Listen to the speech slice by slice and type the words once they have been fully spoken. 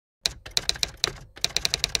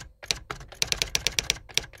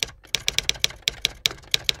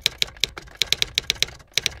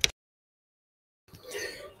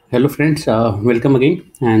Hello friends, welcome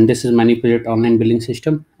again. And this is my new project online billing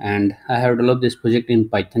system. And I have developed this project in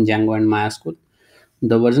Python, Django, and MySQL.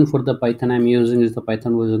 The version for the Python I'm using is the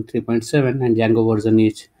Python version 3.7, and Django version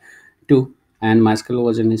is 2, and MySQL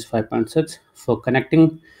version is 5.6. For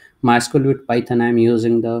connecting MySQL with Python, I'm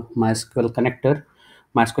using the MySQL connector,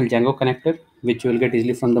 MySQL Django connector, which you will get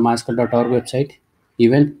easily from the mysql.org website.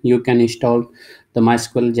 Even you can install the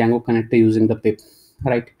MySQL Django connector using the pip,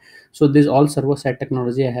 right? So this all server side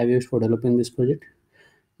technology I have used for developing this project.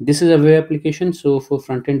 This is a web application, so for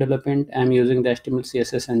front-end development, I'm using the HTML,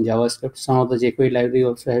 CSS, and JavaScript. Some of the jQuery library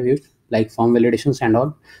also have used, like form validations and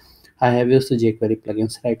all. I have used the jQuery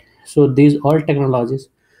plugins, right? So these all technologies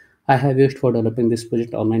I have used for developing this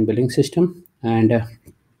project online billing system, and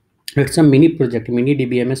it's a mini project, mini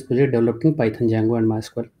DBMS project developed in Python, Django, and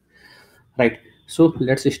MySQL, right? So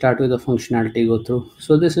let's start with the functionality go through.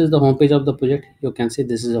 So this is the homepage of the project. You can see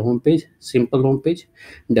this is a homepage, simple homepage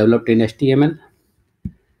developed in HTML.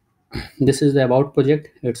 This is the about project.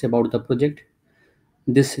 It's about the project.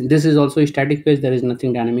 This is also a static page. There is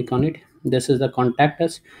nothing dynamic on it. This is the contact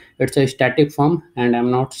us. It's a static form, and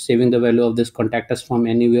I'm not saving the value of this contact us form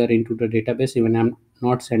anywhere into the database. Even I'm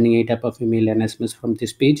not sending a type of email and SMS from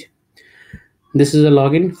this page. This is a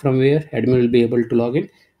login from where admin will be able to log in,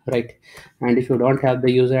 right? And if you don't have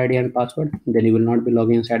the user ID and password, then you will not be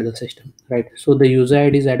logging inside the system, right? So the user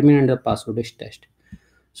ID is admin and the password is test.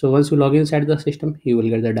 So once you log inside the system, you will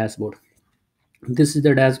get the dashboard. This is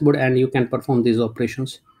the dashboard, and you can perform these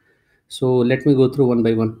operations. So let me go through one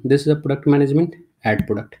by one. This is a product management, add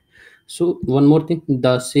product. So one more thing,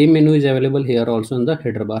 the same menu is available here also in the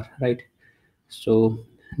header bar, right? So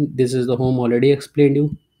this is the home, already explained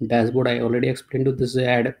you. Dashboard I already explained you. This is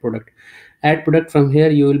add a product. Add product, from here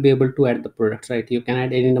you will be able to add the products, right? You can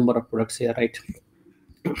add any number of products here, right?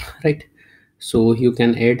 Right. So you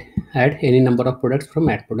can add any number of products from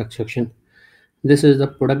add product section. This is the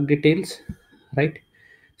product details, right?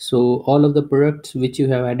 So all of the products which you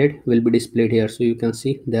have added will be displayed here. So you can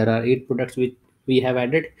see there are 8 products which we have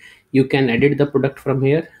added. You can edit the product from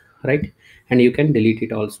here, right? And you can delete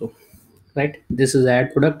it also, right? This is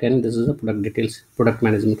add product, and this is the product details, product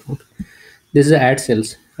management form. This is add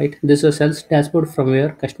sales, right? This is a sales dashboard from where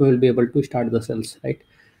customer will be able to start the sales, right?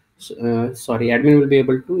 Sorry, admin will be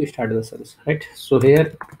able to start the sales, right? So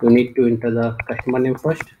here you need to enter the customer name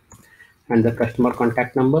first and the customer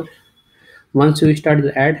contact number. Once you start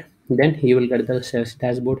the ad, then you will get the sales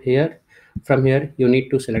dashboard here. From here you need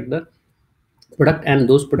to select the product, and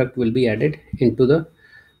those product will be added into the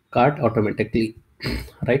cart automatically.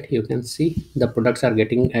 Right, you can see the products are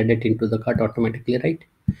getting added into the cart automatically, right?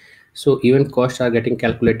 So even costs are getting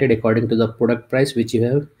calculated according to the product price which you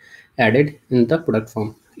have added in the product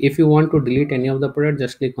form. If you want to delete any of the product,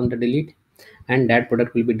 just click on the delete, and that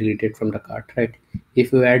product will be deleted from the cart, right?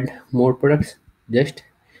 If you add more products, just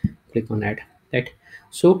click on add, right?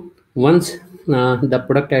 So once the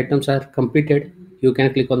product items are completed, you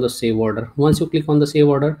can click on the save order. Once you click on the save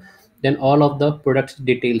order, then all of the products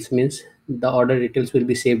details, means the order details, will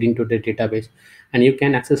be saved into the database, and you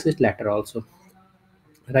can access it later also,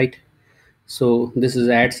 right? So this is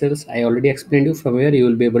add cells. I already explained you from where you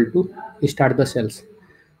will be able to start the cells.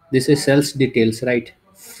 This is cells details, right?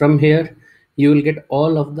 From here you will get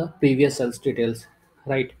all of the previous cells details,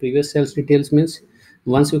 right? Previous cells details means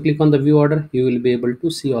once you click on the view order, you will be able to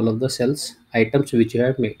see all of the cells items which you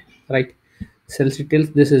have made, right? Sales details,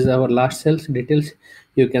 this is our last sales details.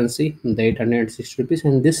 You can see the 860 rupees,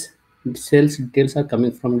 and this sales details are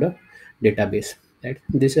coming from the database, right?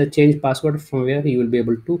 This is a change password from where you will be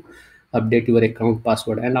able to update your account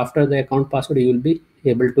password, and after the account password you will be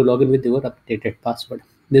able to log in with your updated password.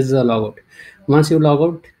 This is a logout. Once you log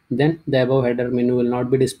out, then the above header menu will not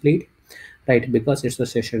be displayed, right? Because it's a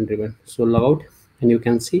session driven. So log out, and you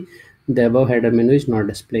can see the above header menu is not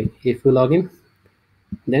displaying. If you log in,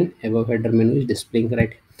 then above header menu is displaying,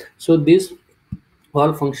 right? So these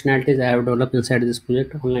all functionalities I have developed inside this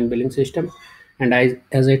project online billing system. And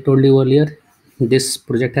as I told you earlier, this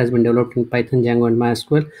project has been developed in Python, Django, and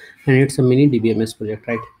MySQL, and it's a mini DBMS project,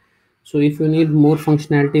 right? So if you need more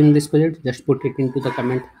functionality in this project, just put it into the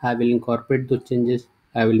comment. I will incorporate those changes.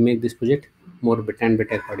 I will make this project more better and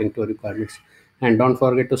better according to requirements. And don't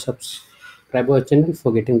forget to subscribe our channel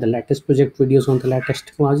for getting the latest project videos on the latest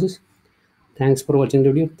technologies. Thanks for watching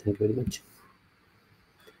the video. Thank you very much.